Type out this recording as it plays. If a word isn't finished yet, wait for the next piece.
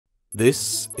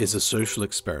This is a social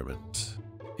experiment.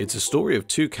 It's a story of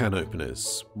two can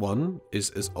openers. One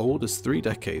is as old as 3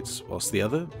 decades, whilst the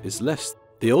other is less.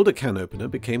 The older can opener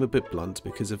became a bit blunt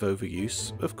because of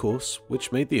overuse, of course,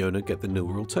 which made the owner get the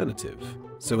newer alternative.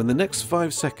 So in the next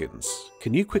 5 seconds,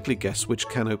 can you quickly guess which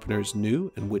can opener is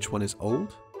new and which one is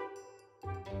old?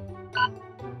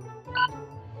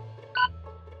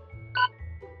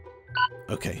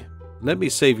 Okay, let me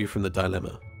save you from the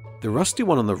dilemma. The rusty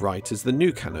one on the right is the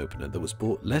new can opener that was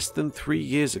bought less than 3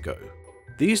 years ago.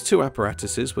 These two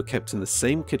apparatuses were kept in the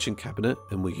same kitchen cabinet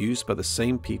and were used by the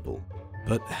same people.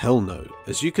 But hell no,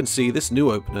 as you can see, this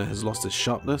new opener has lost its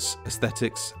sharpness,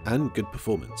 aesthetics, and good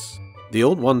performance. The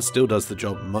old one still does the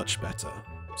job much better.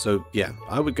 So yeah,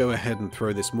 I would go ahead and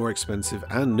throw this more expensive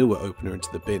and newer opener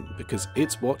into the bin because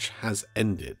its watch has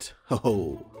ended.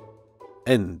 Oh,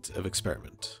 end of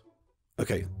experiment.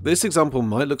 Okay, this example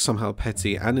might look somehow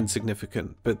petty and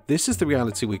insignificant, but this is the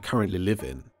reality we currently live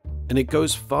in, and it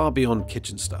goes far beyond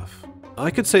kitchen stuff. I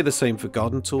could say the same for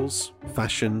garden tools,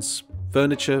 fashions,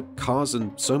 furniture, cars,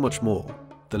 and so much more.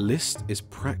 The list is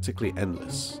practically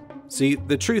endless. See,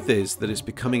 the truth is that it's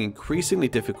becoming increasingly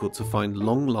difficult to find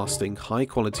long-lasting,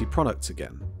 high-quality products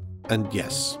again. And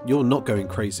yes, you're not going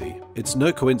crazy. It's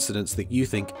no coincidence that you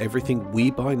think everything we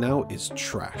buy now is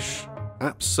trash.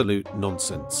 Absolute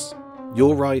nonsense.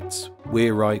 You're right,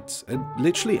 we're right, and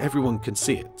literally everyone can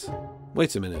see it.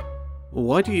 Wait a minute.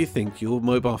 Why do you think your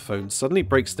mobile phone suddenly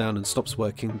breaks down and stops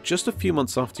working just a few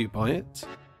months after you buy it?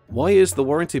 Why is the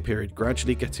warranty period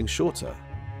gradually getting shorter?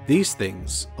 These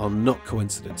things are not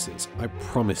coincidences, I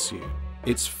promise you.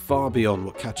 It's far beyond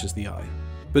what catches the eye.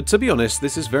 But to be honest,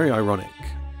 this is very ironic.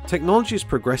 Technology is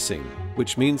progressing,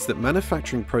 which means that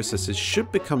manufacturing processes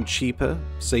should become cheaper,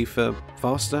 safer,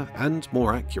 faster, and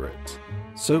more accurate.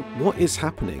 So what is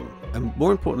happening? And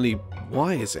more importantly,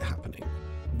 why is it happening?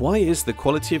 Why is the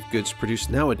quality of goods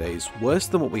produced nowadays worse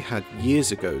than what we had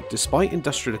years ago, despite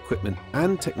industrial equipment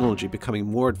and technology becoming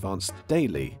more advanced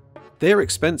daily? They're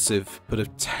expensive, but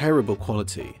of terrible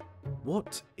quality.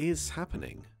 What is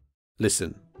happening?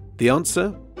 Listen, the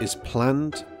answer is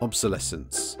planned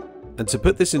obsolescence. And to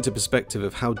put this into perspective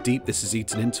of how deep this has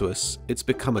eaten into us, it's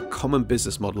become a common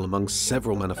business model among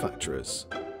several manufacturers.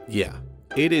 Yeah,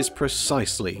 it is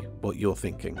precisely what you're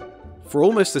thinking. For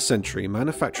almost a century,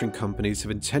 manufacturing companies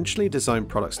have intentionally designed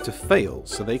products to fail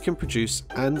so they can produce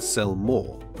and sell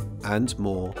more, and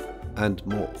more, and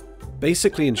more,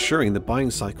 basically ensuring the buying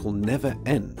cycle never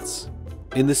ends.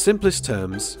 In the simplest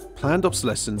terms, planned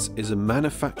obsolescence is a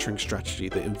manufacturing strategy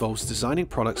that involves designing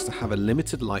products to have a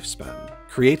limited lifespan,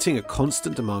 creating a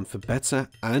constant demand for better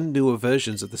and newer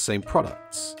versions of the same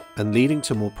products, and leading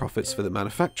to more profits for the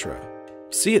manufacturer.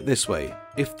 See it this way,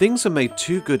 if things are made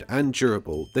too good and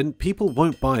durable, then people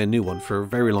won't buy a new one for a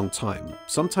very long time,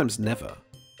 sometimes never.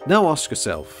 Now ask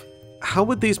yourself, how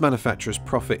would these manufacturers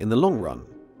profit in the long run?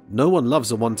 No one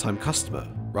loves a one-time customer,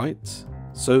 right?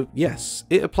 So yes,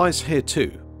 it applies here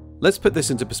too. Let's put this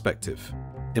into perspective.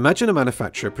 Imagine a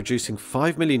manufacturer producing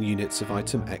 5 million units of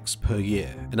item X per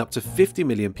year, and up to 50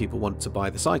 million people want to buy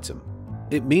this item.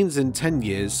 It means in 10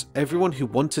 years, everyone who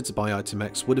wanted to buy item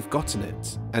X would have gotten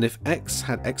it, and if X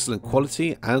had excellent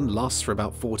quality and lasts for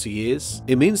about 40 years,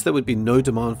 it means there would be no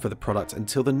demand for the product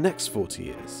until the next 40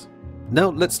 years. Now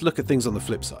let's look at things on the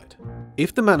flip side.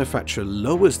 If the manufacturer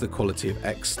lowers the quality of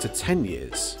X to 10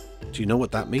 years, do you know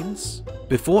what that means?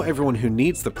 Before everyone who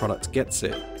needs the product gets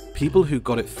it, people who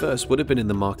got it first would have been in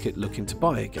the market looking to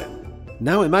buy again.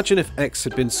 Now imagine if X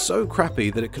had been so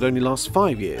crappy that it could only last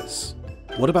 5 years.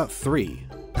 What about 3?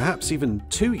 Perhaps even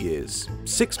 2 years?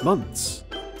 6 months?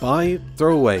 Buy,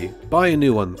 throw away, buy a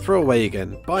new one, throw away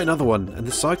again, buy another one, and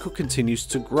the cycle continues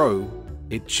to grow.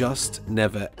 It just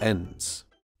never ends.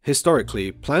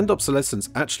 Historically, planned obsolescence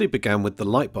actually began with the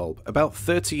light bulb about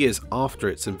 30 years after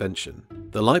its invention.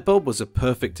 The light bulb was a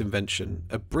perfect invention,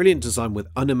 a brilliant design with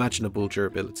unimaginable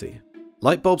durability.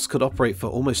 Light bulbs could operate for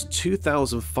almost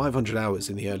 2,500 hours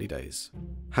in the early days.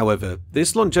 However,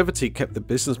 this longevity kept the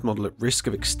business model at risk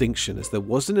of extinction as there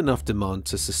wasn't enough demand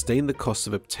to sustain the cost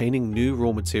of obtaining new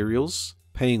raw materials,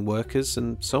 paying workers,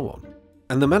 and so on.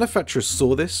 And the manufacturers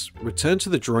saw this, returned to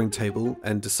the drawing table,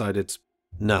 and decided,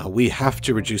 nah, we have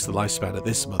to reduce the lifespan of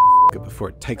this motherfucker before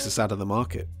it takes us out of the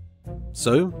market.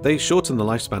 So they shortened the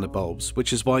lifespan of bulbs,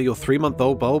 which is why your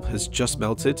 3-month-old bulb has just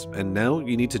melted and now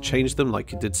you need to change them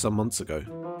like you did some months ago.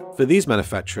 For these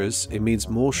manufacturers, it means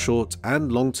more short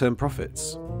and long-term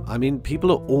profits. I mean, people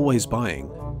are always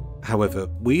buying. However,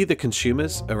 we the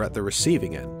consumers are at the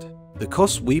receiving end. The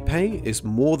cost we pay is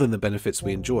more than the benefits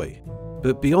we enjoy.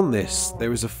 But beyond this,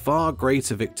 there is a far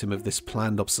greater victim of this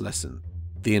planned obsolescence: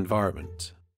 the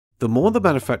environment. The more the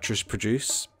manufacturers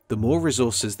produce, the more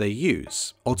resources they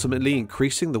use, ultimately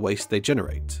increasing the waste they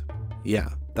generate. Yeah,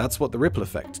 that's what the ripple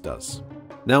effect does.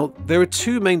 Now, there are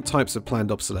two main types of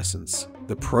planned obsolescence: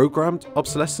 the programmed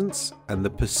obsolescence and the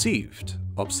perceived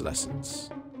obsolescence.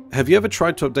 Have you ever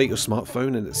tried to update your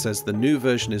smartphone and it says the new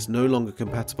version is no longer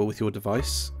compatible with your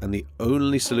device and the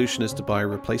only solution is to buy a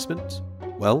replacement?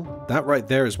 Well, that right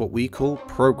there is what we call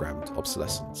programmed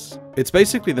obsolescence. It's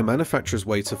basically the manufacturer's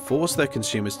way to force their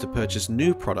consumers to purchase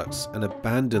new products and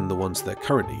abandon the ones they're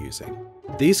currently using.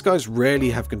 These guys rarely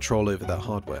have control over their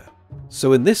hardware.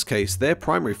 So in this case, their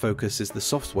primary focus is the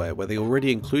software, where they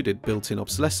already included built-in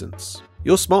obsolescence.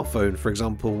 Your smartphone, for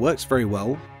example, works very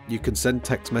well. You can send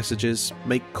text messages,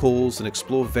 make calls, and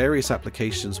explore various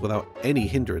applications without any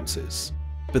hindrances.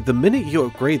 But the minute you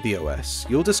upgrade the OS,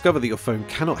 you'll discover that your phone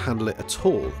cannot handle it at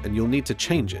all and you'll need to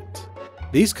change it.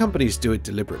 These companies do it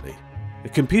deliberately. A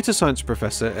computer science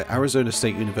professor at Arizona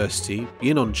State University,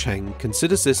 Yinon Cheng,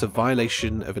 considers this a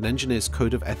violation of an engineer's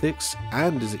code of ethics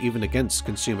and is even against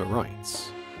consumer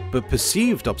rights. But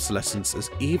perceived obsolescence is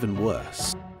even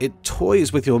worse. It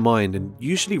toys with your mind and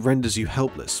usually renders you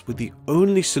helpless, with the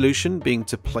only solution being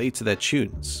to play to their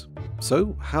tunes.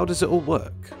 So how does it all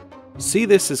work? See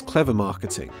this as clever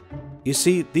marketing. You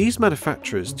see, these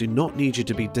manufacturers do not need you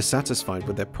to be dissatisfied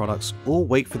with their products or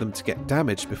wait for them to get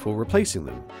damaged before replacing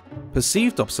them.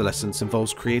 Perceived obsolescence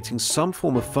involves creating some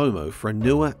form of FOMO for a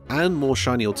newer and more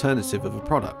shiny alternative of a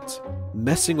product,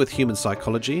 messing with human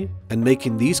psychology and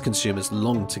making these consumers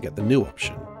long to get the new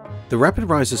option. The rapid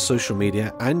rise of social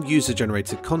media and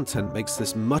user-generated content makes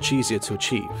this much easier to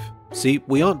achieve. See,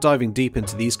 we aren't diving deep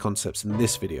into these concepts in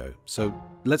this video, so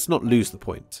let's not lose the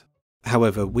point.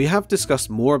 However, we have discussed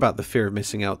more about the fear of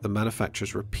missing out that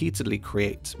manufacturers repeatedly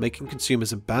create, making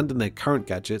consumers abandon their current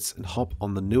gadgets and hop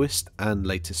on the newest and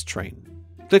latest train.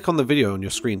 Click on the video on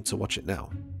your screen to watch it now.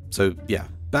 So yeah,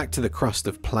 back to the crust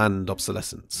of planned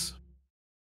obsolescence.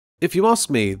 If you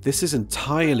ask me, this is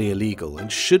entirely illegal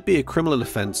and should be a criminal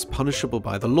offence punishable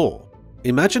by the law.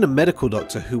 Imagine a medical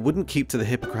doctor who wouldn't keep to the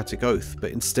Hippocratic Oath,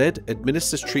 but instead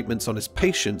administers treatments on his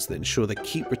patients that ensure they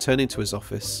keep returning to his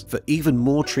office for even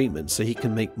more treatment so he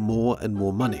can make more and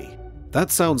more money.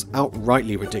 That sounds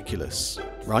outrightly ridiculous,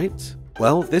 right?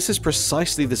 Well, this is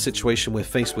precisely the situation we're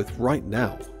faced with right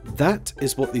now. That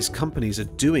is what these companies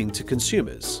are doing to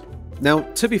consumers. Now,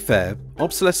 to be fair,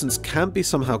 obsolescence can be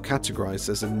somehow categorized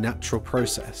as a natural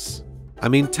process. I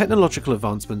mean, technological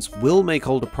advancements will make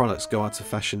older products go out of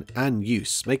fashion and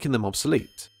use, making them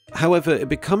obsolete. However, it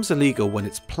becomes illegal when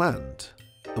it's planned.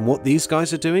 And what these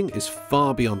guys are doing is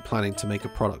far beyond planning to make a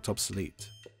product obsolete.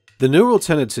 The newer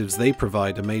alternatives they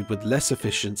provide are made with less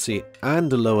efficiency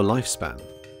and a lower lifespan.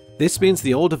 This means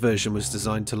the older version was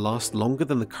designed to last longer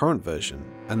than the current version,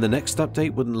 and the next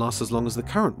update wouldn't last as long as the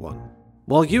current one.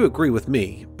 While you agree with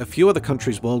me, a few other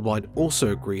countries worldwide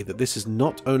also agree that this is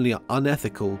not only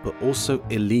unethical but also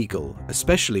illegal,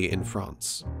 especially in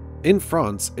France. In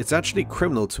France, it's actually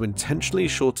criminal to intentionally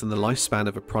shorten the lifespan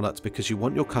of a product because you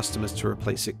want your customers to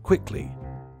replace it quickly.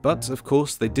 But of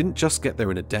course, they didn't just get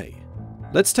there in a day.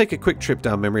 Let's take a quick trip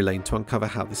down memory lane to uncover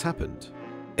how this happened.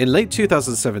 In late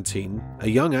 2017, a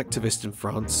young activist in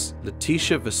France,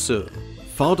 Laetitia Vasseur,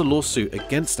 filed a lawsuit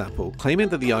against Apple, claiming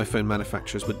that the iPhone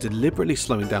manufacturers were deliberately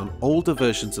slowing down older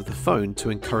versions of the phone to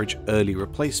encourage early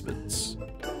replacements.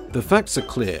 The facts are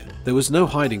clear, there was no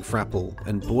hiding for Apple,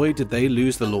 and boy did they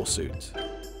lose the lawsuit.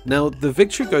 Now, the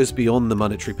victory goes beyond the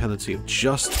monetary penalty of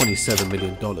just $27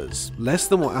 million, less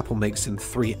than what Apple makes in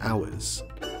 3 hours.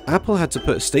 Apple had to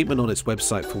put a statement on its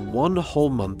website for 1 whole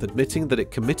month admitting that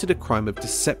it committed a crime of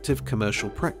deceptive commercial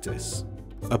practice.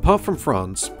 Apart from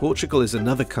France, Portugal is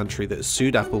another country that has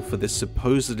sued Apple for this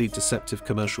supposedly deceptive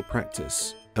commercial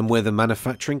practice, and where the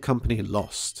manufacturing company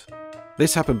lost.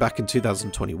 This happened back in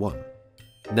 2021.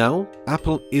 Now,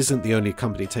 Apple isn't the only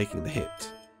company taking the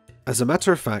hit. As a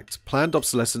matter of fact, planned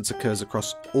obsolescence occurs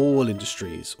across all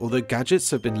industries, although gadgets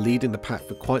have been leading the pack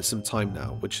for quite some time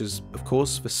now, which is, of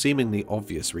course, for seemingly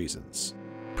obvious reasons.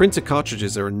 Printer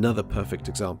cartridges are another perfect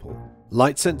example.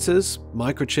 Light sensors,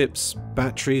 microchips,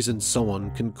 batteries, and so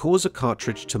on can cause a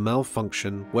cartridge to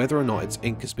malfunction whether or not its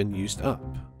ink has been used up,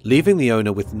 leaving the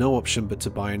owner with no option but to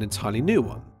buy an entirely new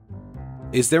one.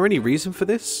 Is there any reason for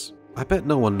this? I bet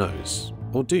no one knows.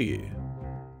 Or do you?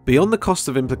 Beyond the cost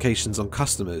of implications on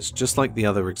customers, just like the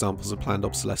other examples of planned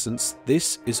obsolescence,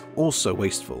 this is also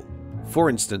wasteful. For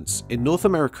instance, in North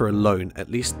America alone, at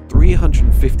least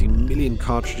 350 million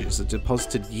cartridges are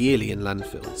deposited yearly in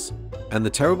landfills. And the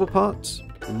terrible part?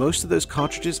 Most of those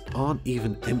cartridges aren't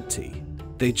even empty.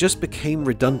 They just became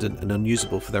redundant and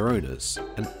unusable for their owners.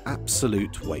 An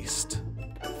absolute waste.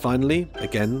 Finally,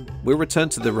 again, we'll return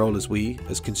to the role as we,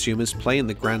 as consumers, play in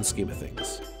the grand scheme of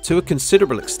things. To a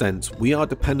considerable extent, we are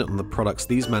dependent on the products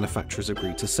these manufacturers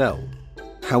agree to sell.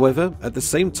 However, at the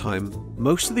same time,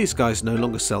 most of these guys no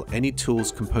longer sell any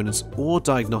tools, components, or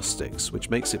diagnostics, which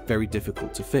makes it very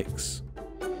difficult to fix.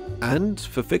 And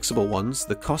for fixable ones,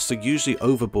 the costs are usually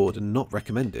overboard and not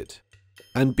recommended.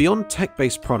 And beyond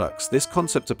tech-based products, this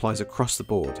concept applies across the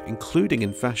board, including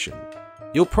in fashion.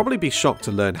 You'll probably be shocked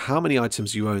to learn how many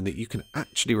items you own that you can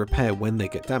actually repair when they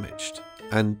get damaged.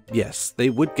 And yes, they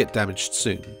would get damaged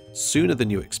soon, sooner than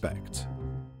you expect.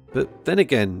 But then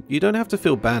again, you don't have to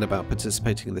feel bad about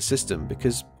participating in the system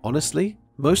because, honestly,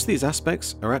 most of these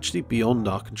aspects are actually beyond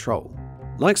our control.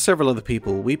 Like several other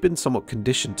people, we've been somewhat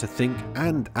conditioned to think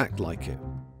and act like it.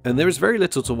 And there is very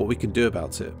little to what we can do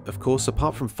about it, of course,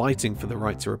 apart from fighting for the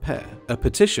right to repair, a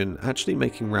petition actually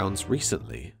making rounds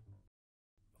recently.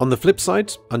 On the flip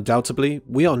side, undoubtedly,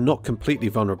 we are not completely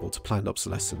vulnerable to planned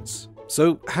obsolescence.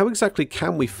 So how exactly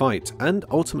can we fight and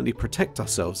ultimately protect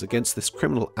ourselves against this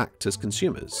criminal act as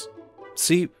consumers?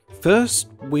 See, first,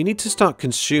 we need to start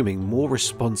consuming more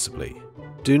responsibly.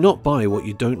 Do not buy what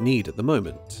you don't need at the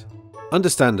moment.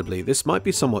 Understandably, this might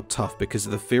be somewhat tough because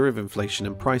of the fear of inflation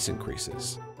and price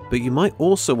increases. But you might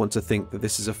also want to think that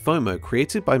this is a FOMO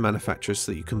created by manufacturers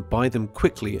so that you can buy them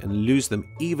quickly and lose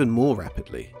them even more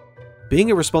rapidly. Being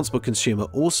a responsible consumer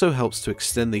also helps to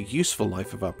extend the useful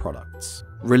life of our products.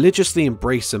 Religiously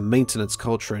embrace a maintenance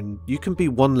culture and you can be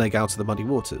one leg out of the muddy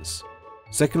waters.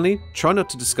 Secondly, try not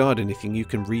to discard anything you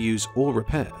can reuse or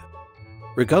repair.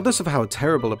 Regardless of how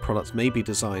terrible a product may be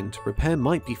designed, repair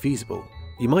might be feasible.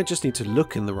 You might just need to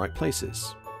look in the right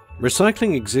places.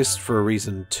 Recycling exists for a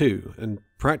reason too, and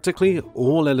practically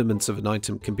all elements of an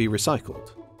item can be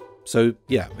recycled. So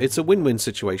yeah, it's a win-win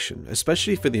situation,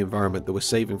 especially for the environment that we're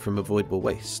saving from avoidable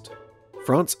waste.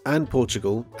 France and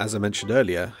Portugal, as I mentioned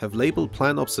earlier, have labelled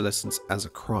planned obsolescence as a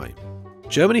crime.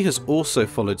 Germany has also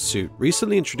followed suit,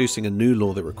 recently introducing a new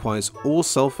law that requires all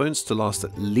cell phones to last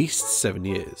at least 7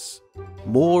 years.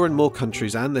 More and more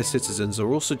countries and their citizens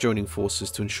are also joining forces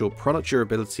to ensure product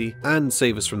durability and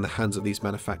save us from the hands of these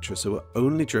manufacturers who are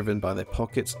only driven by their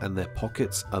pockets and their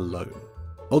pockets alone.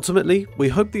 Ultimately, we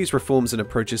hope these reforms and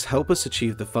approaches help us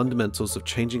achieve the fundamentals of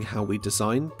changing how we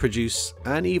design, produce,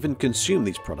 and even consume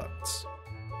these products.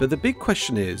 But the big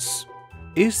question is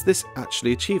this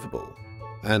actually achievable?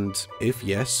 And if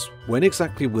yes, when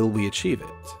exactly will we achieve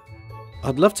it?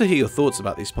 I'd love to hear your thoughts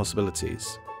about these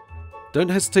possibilities. Don't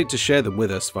hesitate to share them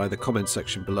with us via the comments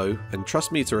section below, and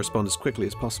trust me to respond as quickly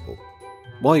as possible.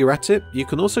 While you're at it, you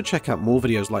can also check out more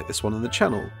videos like this one on the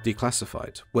channel,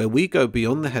 Declassified, where we go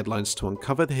beyond the headlines to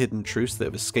uncover the hidden truths that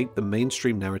have escaped the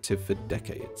mainstream narrative for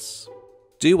decades.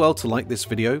 Do well to like this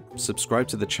video, subscribe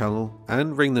to the channel,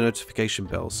 and ring the notification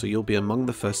bell so you'll be among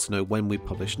the first to know when we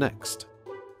publish next.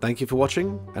 Thank you for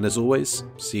watching, and as always,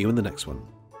 see you in the next one.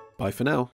 Bye for now.